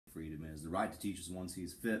is the right to teach as one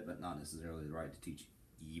sees fit, but not necessarily the right to teach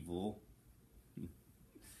evil.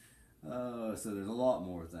 So there's a lot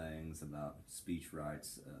more things about speech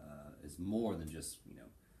rights. It's more than just,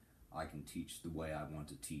 I can teach the way I want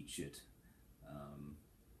to teach it,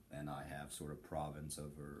 and I have sort of province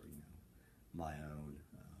over, my own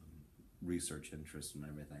research interests and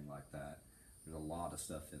everything like that. There's a lot of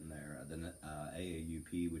stuff in there. The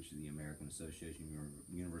AAUP, which is the American Association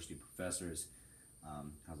of University Professors,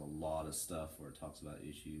 has a lot of stuff where it talks about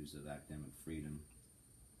issues of academic freedom.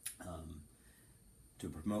 To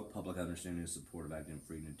promote public understanding and support of academic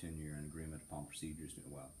freedom and tenure and agreement upon procedures.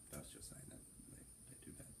 Well, that's just saying that they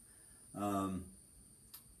do that.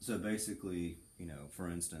 So basically, for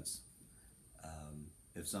instance,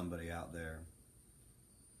 if somebody out there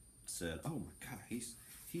said, "Oh my God, he's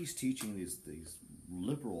teaching these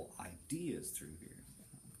liberal ideas through here.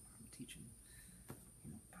 I'm teaching,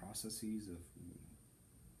 processes of,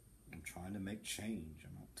 I'm trying to make change.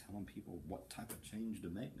 I'm not telling people what type of change to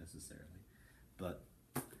make necessarily, but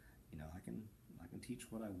I can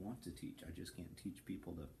teach what I want to teach. I just can't teach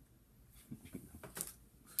people to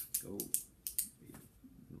go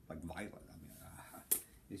like violent. I mean,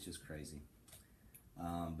 it's just crazy."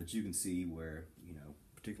 But you can see where,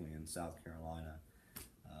 particularly in South Carolina,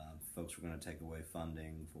 folks were going to take away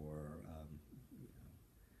funding for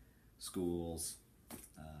schools,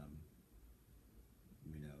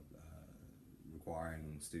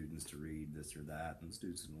 requiring students to read this or that, and the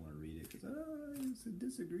students didn't want to read it because it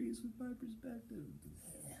disagrees with my perspective.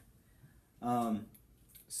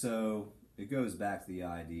 So it goes back to the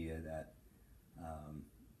idea that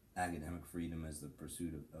academic freedom is the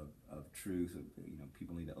pursuit of truth.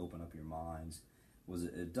 People need to open up your minds. Was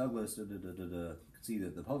it Douglas see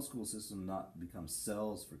that the public school system not become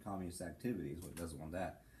cells for communist activities? Well, it doesn't want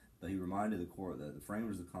that. But he reminded the court that the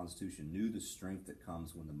framers of the Constitution knew the strength that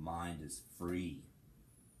comes when the mind is free.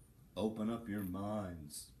 Open up your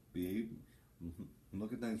minds.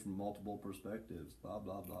 Look at things from multiple perspectives. Blah,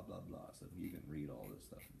 blah, blah, blah, blah. So you can read all this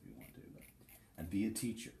stuff if you want to. And be a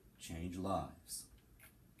teacher. Change lives.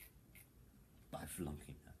 By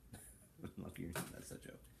flunking that. That's a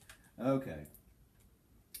joke. Okay.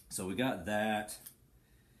 So we got that.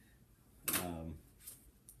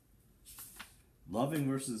 Loving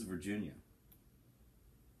versus Virginia.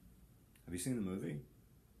 Have you seen the movie?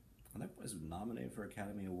 I think it was nominated for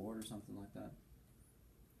Academy Award or something like that.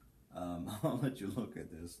 I'll let you look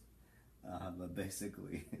at this. But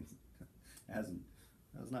basically,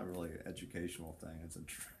 it's not really an educational thing. It's a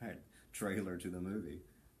trailer to the movie.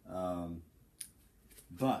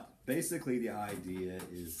 But basically the idea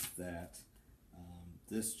is that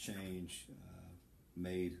this change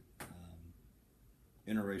made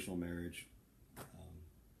interracial marriage,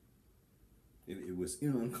 it was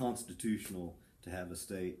unconstitutional to have a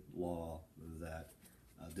state law that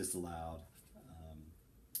disallowed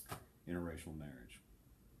interracial marriage.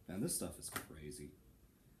 And this stuff is crazy.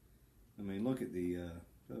 I mean, look at the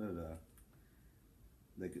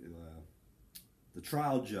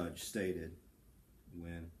trial judge stated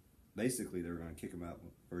when basically they were going to kick him out of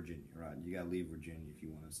Virginia, right? You got to leave Virginia if you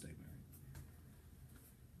want to stay married.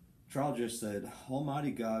 Trial judge said,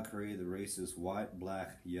 Almighty God created the races white,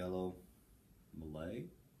 black, yellow, Malay,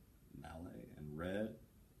 and red,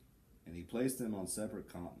 and he placed them on separate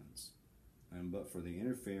continents. And but for the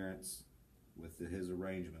interference with his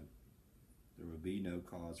arrangement, there would be no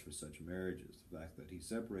cause for such marriages. The fact that he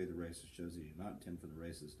separated the races shows he did not intend for the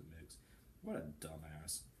races to mix. What a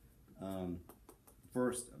dumbass.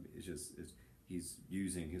 First, I mean, he's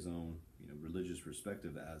using his own religious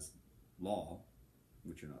perspective as law,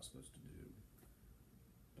 which you're not supposed to do,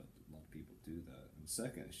 but a lot of people do that. And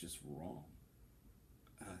second, it's just wrong.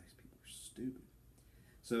 These people are stupid.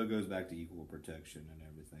 So it goes back to equal protection and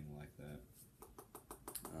everything like that.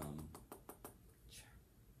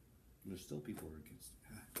 There's still people who are against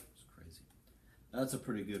it. It's crazy. That's a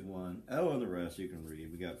pretty good one. Oh, and the rest you can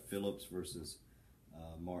read. We got Phillips versus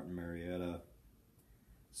Martin Marietta.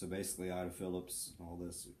 So basically, Ida Phillips and all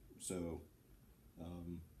this. So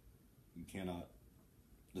you cannot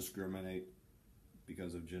discriminate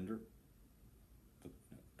because of gender, but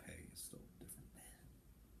pay is still different.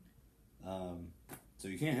 So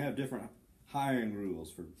you can't have different hiring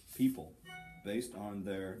rules for people based on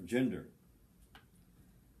their gender.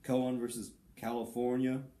 Cohen versus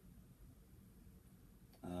California.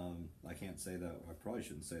 I can't say that. I probably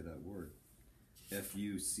shouldn't say that word.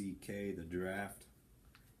 FUCK, the draft.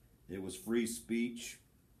 It was free speech.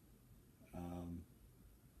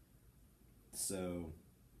 So,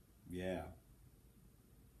 yeah.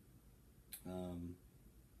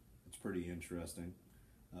 It's pretty interesting.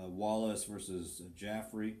 Wallace versus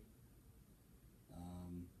Jaffrey.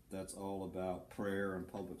 that's all about prayer in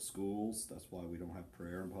public schools. That's why we don't have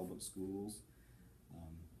prayer in public schools,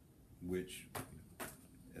 which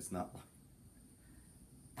it's not.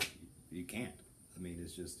 You can't. I mean,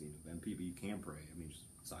 it's just, and people, you can pray. I mean, just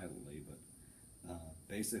silently, but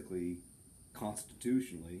basically,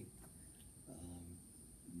 constitutionally,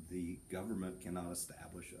 the government cannot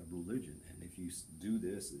establish a religion, and if you do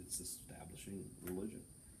this, it's establishing religion.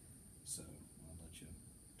 So I'll let you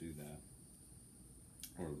do that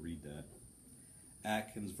or read that.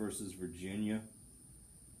 Atkins versus Virginia.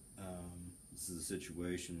 This is a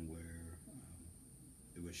situation where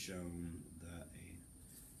it was shown that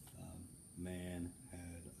a man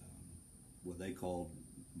had what they called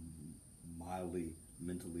mildly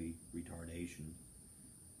mentally retardation,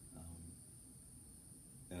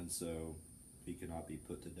 and so he cannot be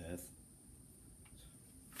put to death.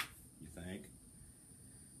 You think?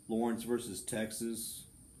 Lawrence versus Texas.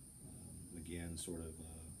 Again, sort of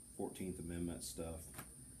 14th Amendment stuff.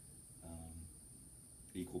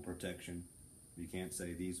 Equal protection. You can't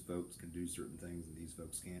say these folks can do certain things and these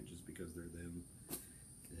folks can't just because they're them.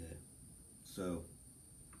 So,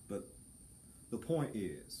 but the point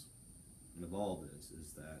is, of all this,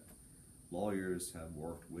 is that lawyers have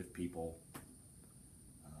worked with people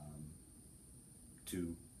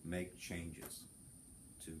to make changes,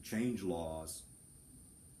 to change laws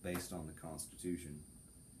based on the Constitution,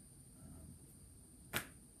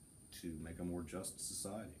 to make a more just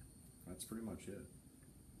society. That's pretty much it.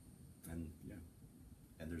 And yeah,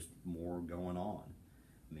 and there's more going on.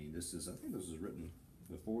 I mean, I think this was written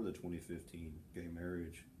before the 2015 gay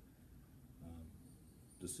marriage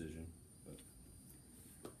decision. But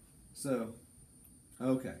so,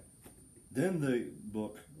 okay. Then the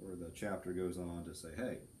book or the chapter goes on to say,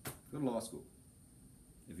 hey, go to law school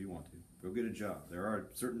if you want to. Go get a job. There are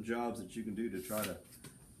certain jobs that you can do to try to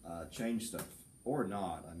change stuff, or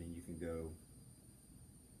not. I mean, you can go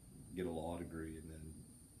get a law degree and then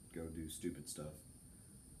go do stupid stuff.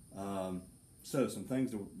 So some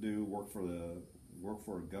things to do: work for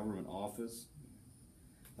a government office.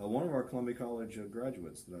 One of our Columbia College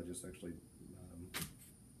graduates that I just actually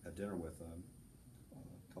had dinner with a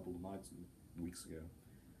couple of weeks ago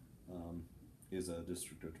is a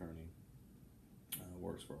district attorney.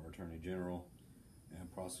 Works for our attorney general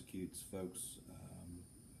and prosecutes folks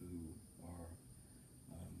who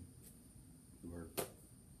are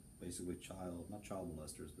basically not child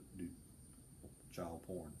molesters, but do child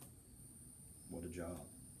porn. What a job.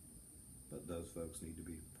 But those folks need to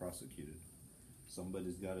be prosecuted.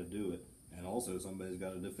 Somebody's got to do it, and also somebody's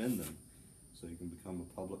got to defend them, so you can become a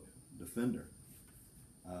public defender.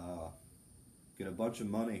 Get a bunch of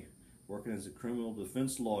money working as a criminal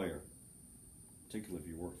defense lawyer, particularly if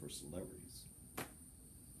you work for celebrities.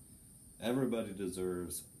 Everybody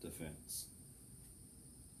deserves defense.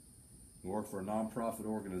 You work for a nonprofit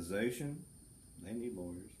organization, they need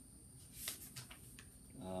lawyers.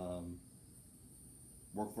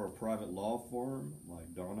 Work for a private law firm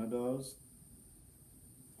like Donna does,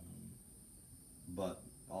 but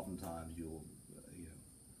oftentimes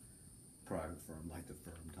private firm like the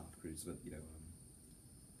firm Tom Cruise, but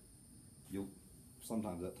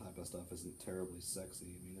sometimes that type of stuff isn't terribly sexy.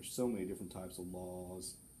 I mean, there's so many different types of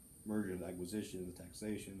laws: merger and acquisition,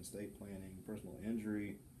 taxation, estate planning, personal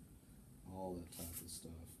injury, all that type of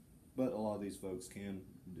stuff. But a lot of these folks can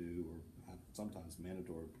do, or have sometimes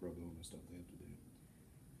mandatory pro bono stuff they have to do.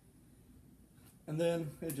 And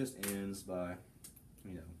then it just ends by,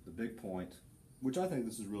 the big point, which I think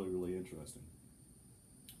this is really, really interesting.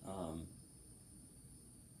 I'll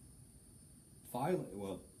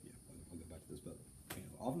go back to this, but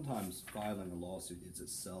oftentimes filing a lawsuit is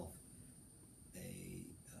itself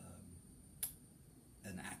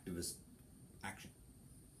an activist action,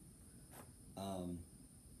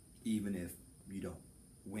 even if you don't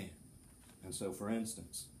win. And so, for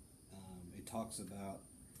instance, it talks about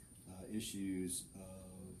issues of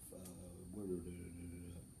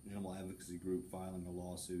animal advocacy group filing a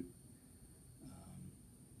lawsuit.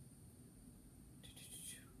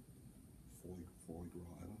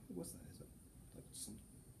 What's that? Is it like some?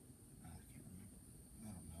 I can't remember.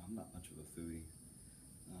 I don't know. I'm not much of a foodie.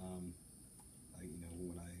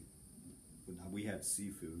 When we had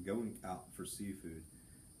seafood, going out for seafood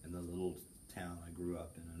in the little town I grew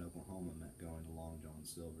up in Oklahoma meant going to Long John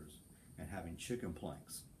Silver's and having chicken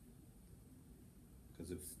planks.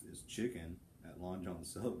 Because if it's chicken at Long John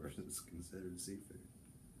Silver's, it's considered seafood.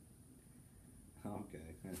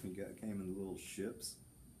 Okay, and we came in little ships,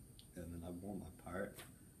 and then I wore my pirate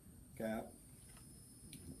cap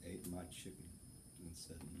and ate my chicken and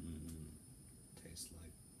said, tastes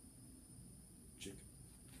like chicken.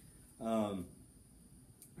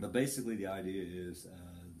 But basically, the idea is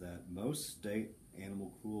that most state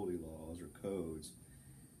animal cruelty laws or codes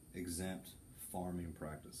exempt farming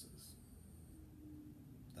practices.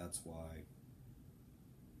 That's why.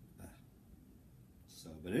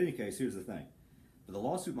 But in any case, here's the thing. But the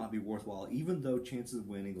lawsuit might be worthwhile even though chances of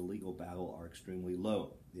winning the legal battle are extremely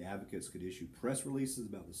low. The advocates could issue press releases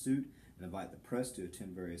about the suit and invite the press to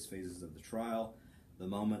attend various phases of the trial. The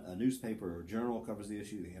moment a newspaper or journal covers the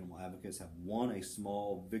issue, the animal advocates have won a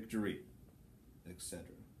small victory, etc.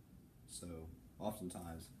 So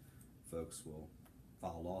oftentimes folks will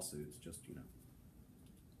file lawsuits just,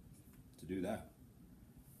 to do that.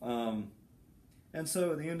 And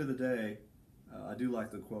so at the end of the day, I do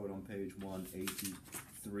like the quote on page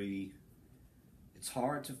 183. It's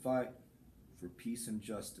hard to fight for peace and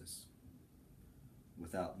justice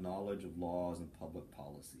without knowledge of laws and public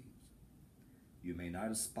policies. You may not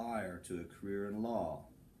aspire to a career in law,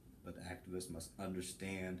 but activists must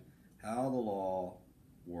understand how the law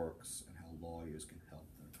works and how lawyers can help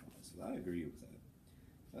their causes. I agree with that.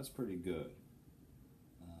 That's pretty good.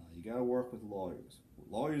 You got to work with lawyers.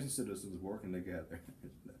 Lawyers and citizens working together.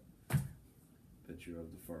 Picture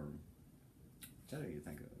of the firm. Tell you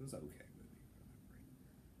think it was okay movie.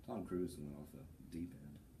 Tom Cruise went off the deep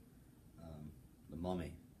end. The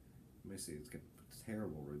Mummy. Let me see. It's got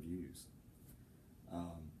terrible reviews.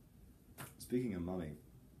 Speaking of Mummy,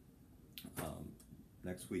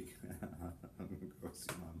 next week I'm going to go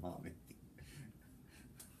see my mommy.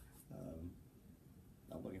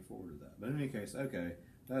 I'm looking forward to that. But in any case, okay,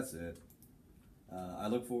 that's it. I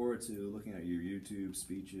look forward to looking at your YouTube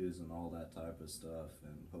speeches and all that type of stuff,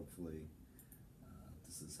 and hopefully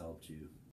this has helped you